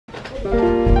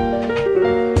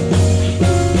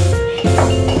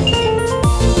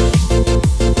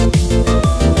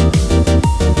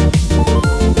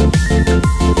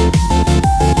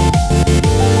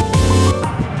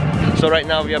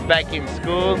we are back in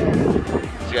school.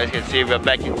 As you guys can see, we are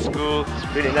back in school. It's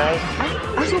pretty nice.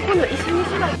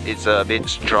 It's a bit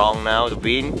strong now, the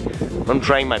wind. I'm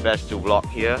trying my best to vlog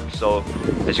here. So,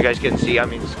 as you guys can see,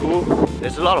 I'm in school.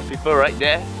 There's a lot of people right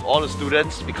there, all the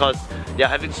students, because they're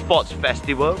having sports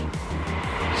festival.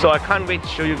 So I can't wait to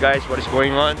show you guys what is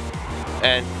going on.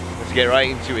 And let's get right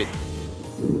into it.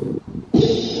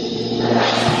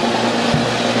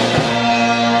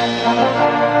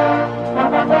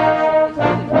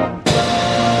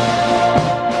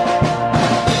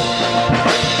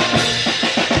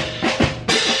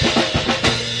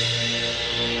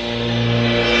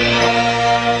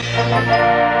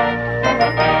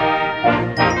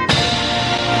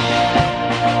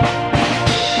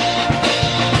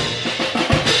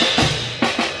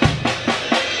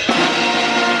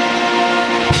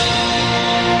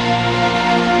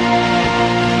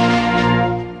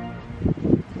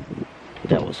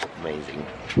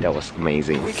 That was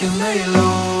amazing. We can lay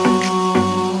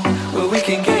low, but we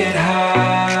can get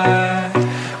high.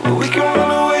 Well, we can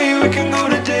run away, we can go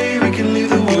today, we can leave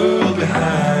the world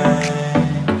behind.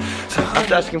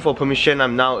 After asking for permission,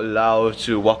 I'm now allowed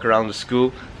to walk around the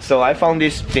school. So I found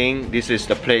this thing. This is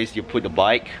the place you put the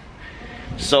bike.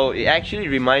 So it actually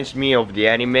reminds me of the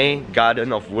anime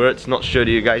Garden of Words. Not sure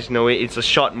that you guys know it. It's a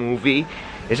short movie.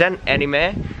 It's an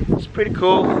anime. It's pretty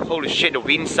cool. Holy shit, the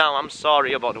wind sound. I'm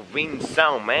sorry about the wind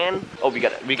sound, man. Oh, we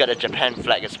got a Japan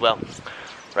flag as well,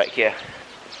 right here.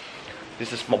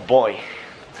 This is my boy,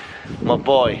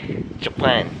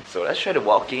 Japan. So let's try to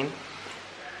walk in.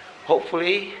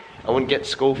 Hopefully, I won't get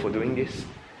scolded for doing this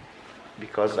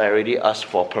because I already asked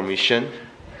for permission.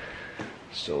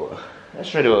 So let's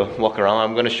try to walk around.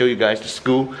 I'm gonna show you guys the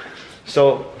school.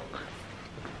 So,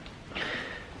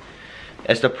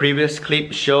 as the previous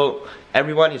clip showed,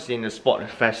 everyone is in the sport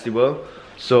festival,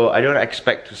 so I don't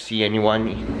expect to see anyone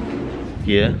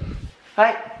here.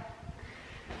 Hi!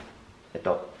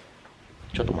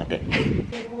 ちょっと待って。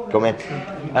ごめん。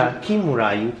木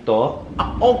村ゆと。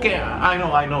Okay, I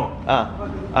know.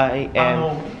 I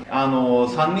am。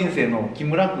3年生の木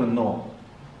村君の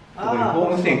ところにホ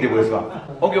ームステイに来てくれですか。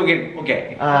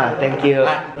Okay. Thank you.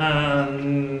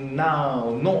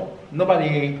 Now,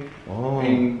 nobody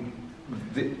in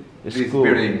this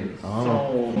building.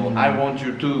 So I want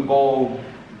you to go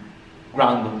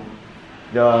ground.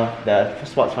 The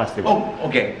sports festival. Oh,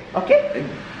 okay. Okay.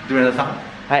 Do you understand?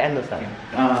 I understand.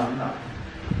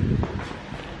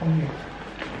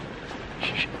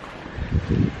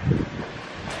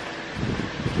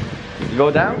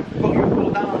 Go down? Go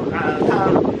down and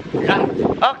right.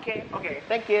 Okay,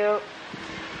 thank you.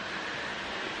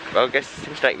 Well, I guess it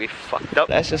seems like we fucked up.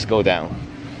 Let's just go down.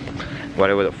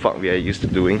 Whatever the fuck we are used to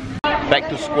doing. Back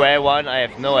to square one. I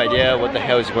have no idea what the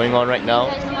hell is going on right now.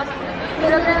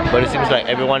 But it seems like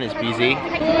everyone is busy.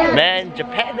 Man,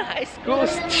 Japan high school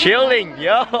is chilling,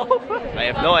 yo! I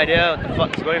have no idea what the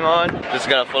fuck is going on. Just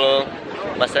gonna follow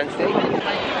my sensei.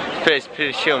 It's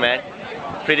pretty chill, man.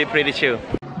 Pretty chill.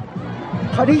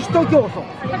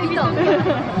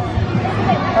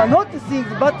 Not things,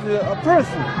 but a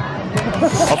person.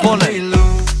 Opponent.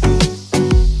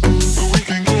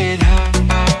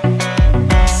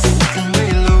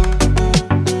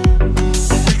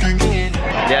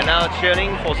 They are now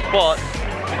cheering for sports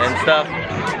and stuff.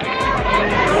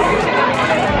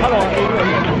 Hello.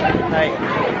 Hi.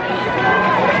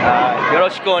 よろ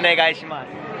しくお願いします。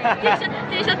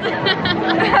T シャツ。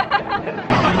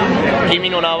君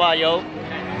の名はよ。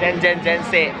全然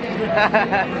生。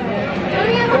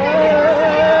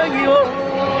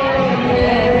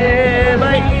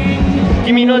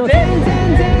君の全然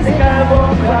世界僕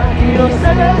は君を探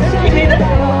し君だ。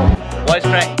Voice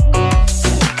crack.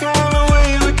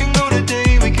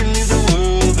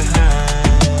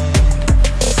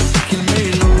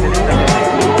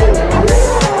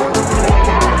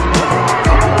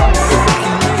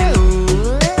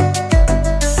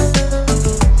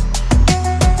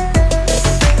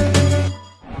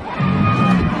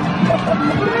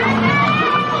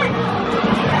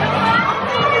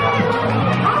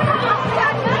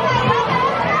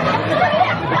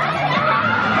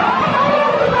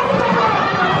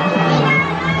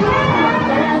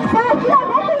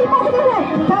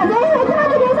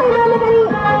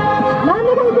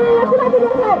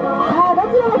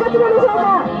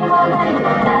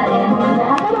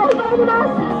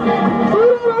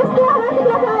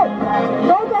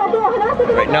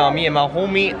 Right now, me and my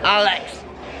homie Alex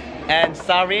and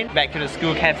Sarin back to the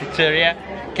school cafeteria.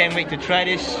 Can't wait to try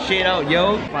this shit out,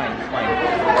 yo. Fine.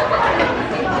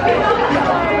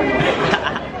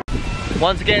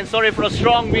 Once again, sorry for the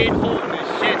strong wind. Holy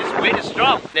shit, this wind is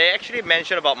strong. They actually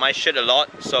mentioned about my shit a lot,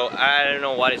 so I don't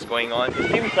know what is going on.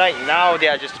 It seems like now they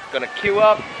are just gonna queue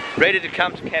up, ready to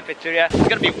come to cafeteria. It's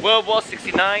gonna be World War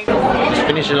 69. Just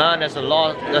finished the line. There's a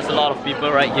lot of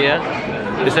people right here.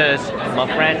 This is my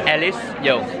friend Alice.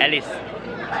 Yo, Alice.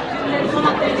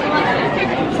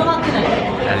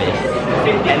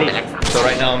 Alice. So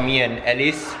right now, me and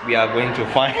Alice, we are going to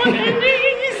find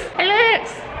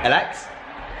Alex.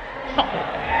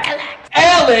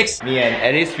 Alex! Me and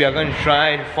Alice, we are going to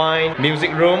try to find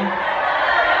music room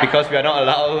because we are not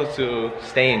allowed to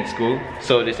stay in school.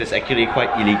 So this is actually quite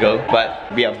illegal,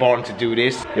 but we are born to do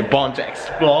this. We're born to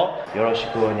explore. よろし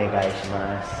くお願いし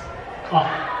ます。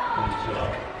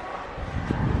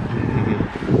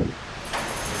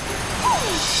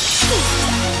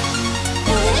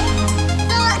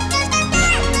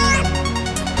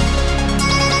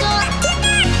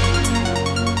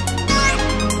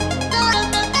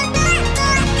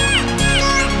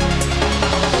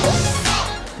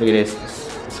Look at this,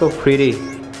 it's so pretty.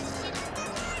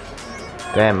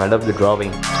 Damn, I love the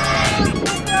drawing.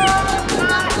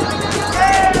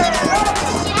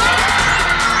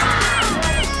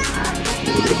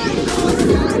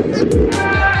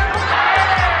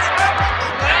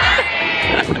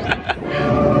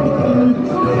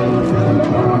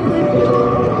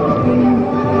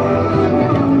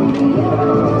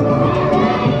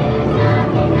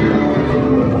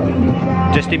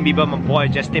 Justin Bieber, my boy,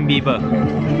 Justin Bieber.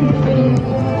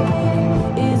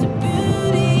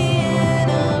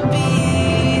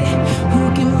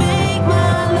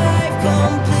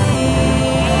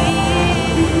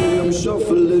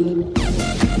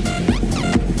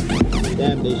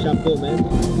 Damn, they shuffle, man.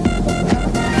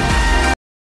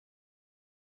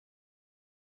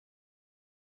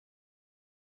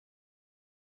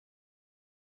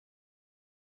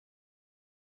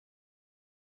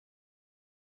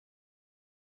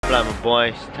 My boy,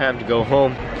 it's time to go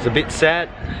home. It's a bit sad,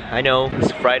 I know.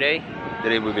 It's Friday.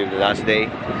 Today will be the last day.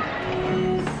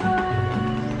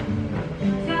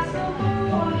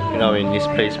 You know, in this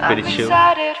place, pretty chill.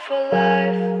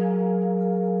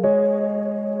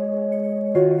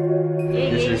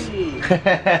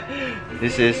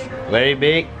 This is very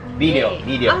big video.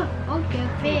 Video.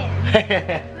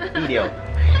 Video.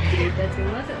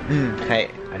 Hi,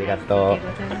 arigato.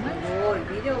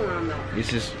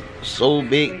 This is so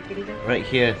big right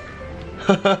here.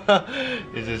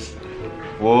 This is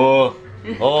whoa,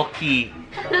 okay.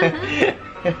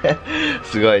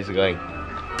 すごいすごい。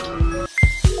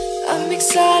I'm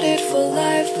excited for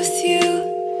life with you.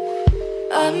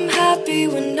 I'm happy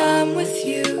when I'm with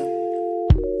you.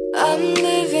 I'm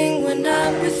living when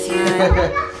I'm with you.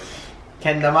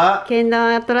 けん玉。けん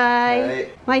玉トライ。はい。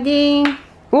ファイティン。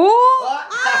おお。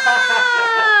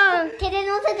手で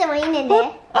乗せてもいいねんで。ああ、惜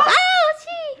し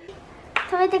い。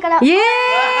止めてから。イエ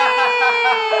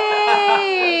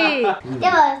ーイ。で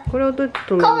は、これをどうやって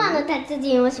止めるの？コマの達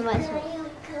人をしましょう。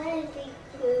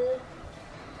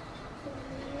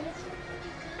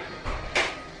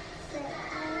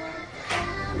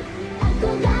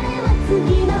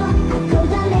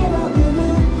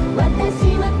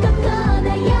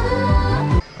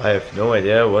I have no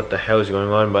idea what the hell is going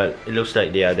on, but it looks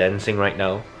like they are dancing right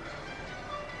now.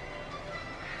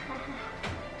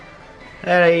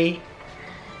 Hey!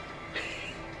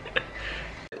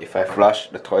 If I flush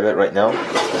the toilet right now,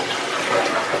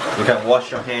 you can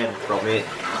wash your hand from it.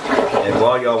 And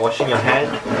while you're washing your hand,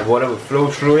 the water will flow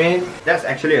through it. That's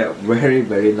actually a very,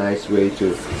 very nice way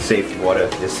to save water,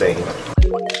 just saying.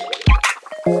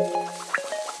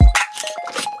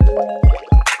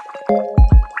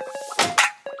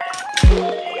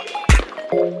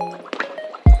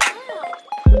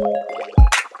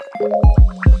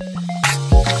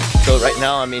 So right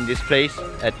now I'm in this place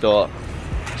at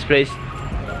this place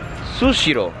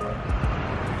Sushiro.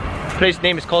 Place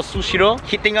name is called Sushiro.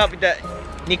 Hitting up with the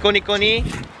Nico Nico ni,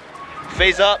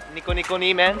 face up Nico Nico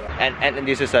ni, man. And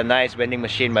this is a nice vending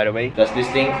machine, by the way. Does this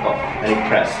thing? Oh, and it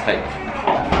press tight.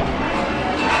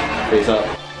 Face up.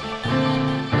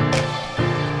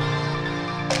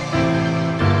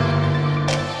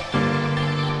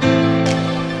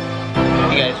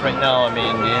 Hey guys, right now I'm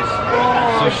in this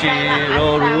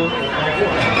Sushiro room.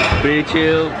 Pretty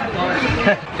chill.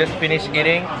 Just finished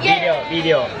eating.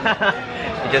 Video.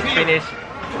 Just finished.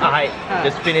 Hi.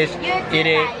 Just finished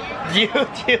eating.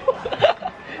 YouTube.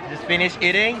 Just finished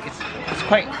eating. It's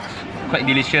quite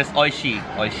delicious. Oishi.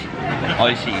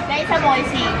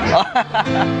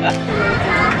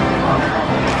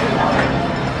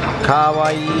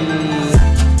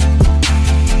 Kawaii.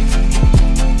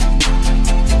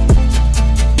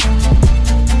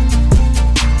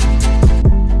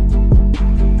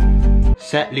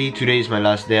 Sadly, today is my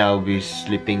last day. I'll be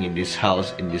sleeping in this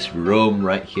house, in this room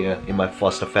right here in my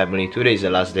foster family. Today is the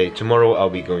last day. Tomorrow I'll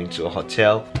be going to a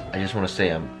hotel. I just want to say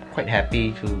I'm quite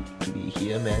happy to be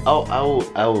here, man.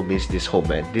 I will miss this home,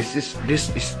 man. This is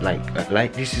like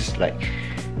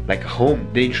a home.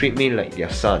 They treat me like their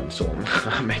son, so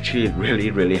I'm actually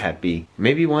really happy.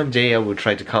 Maybe one day I will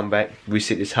try to come back,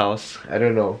 visit this house. I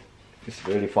don't know. It's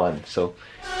really fun. So